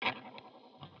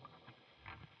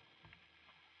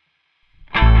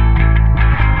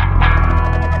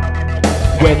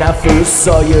when I first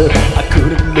saw you, I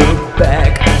couldn't look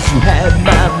back. You had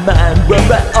my mind run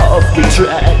right off the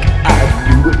track. I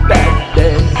knew it back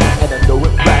then, and I know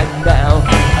it right now.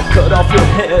 I cut off your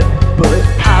head, but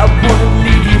I wouldn't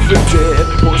leave you for dead.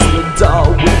 Porcelain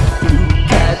doll with blue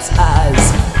cat's eyes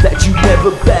that you never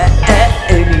bat at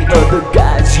any other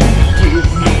guys. You give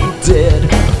me dead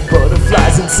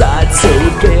butterflies inside, so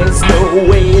there's no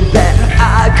way that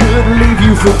I could leave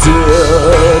you for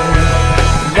dead.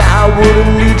 I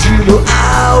wouldn't leave you, no,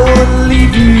 I wouldn't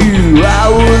leave you, I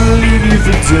wouldn't leave you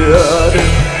for dead.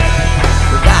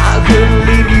 I couldn't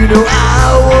leave you, no, I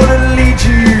wouldn't leave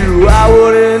you, I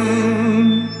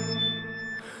wouldn't.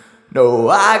 No,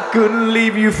 I couldn't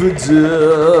leave you for dead.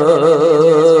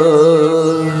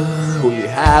 We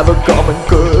have a common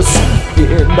curse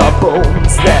in our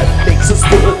bones that makes us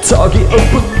the target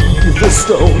of beneath the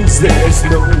stones. There's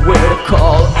nowhere to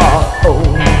call our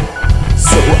own,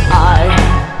 so I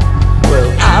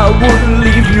wouldn't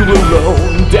leave you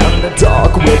alone down in the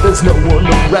dark where there's no one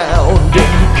around,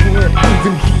 and you can't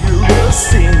even hear a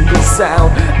single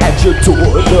sound. At your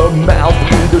door the mouth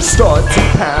breathers start to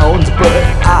pound, but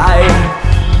I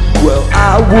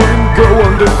wouldn't go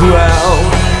underground,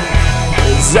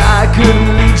 'cause I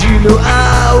couldn't lead you, no,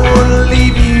 I wouldn't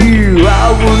leave you, I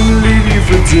wouldn't leave you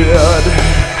for dead.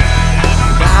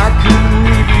 I couldn't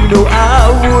leave you, no, I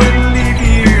wouldn't leave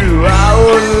you, I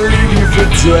wouldn't leave you for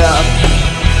dead.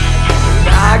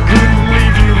 I couldn't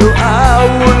leave you, no, I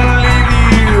wouldn't leave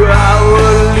you, I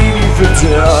wouldn't leave you for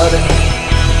dead.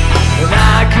 And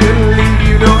I couldn't leave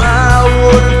you, no, I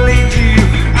wouldn't leave you,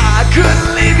 I couldn't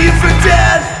leave you for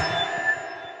dead.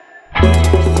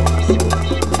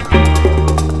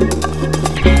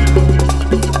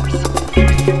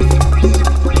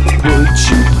 Would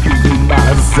you be my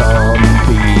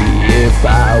zombie if I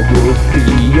would be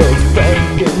your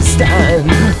Frankenstein?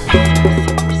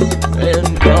 And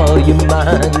call you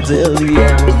mine till the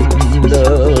end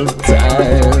of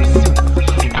time.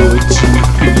 Would you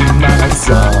be my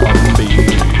zombie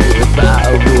if I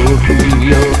would be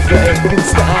your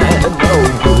Frankenstein? Oh,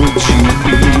 would you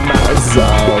be my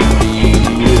zombie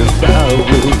if I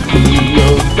would be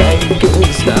your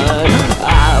Frankenstein? I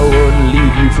wouldn't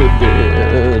leave you for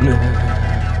dead.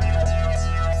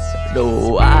 No,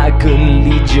 I couldn't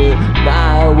lead you,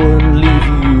 I wouldn't leave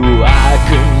you, I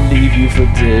couldn't leave you for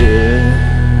dead.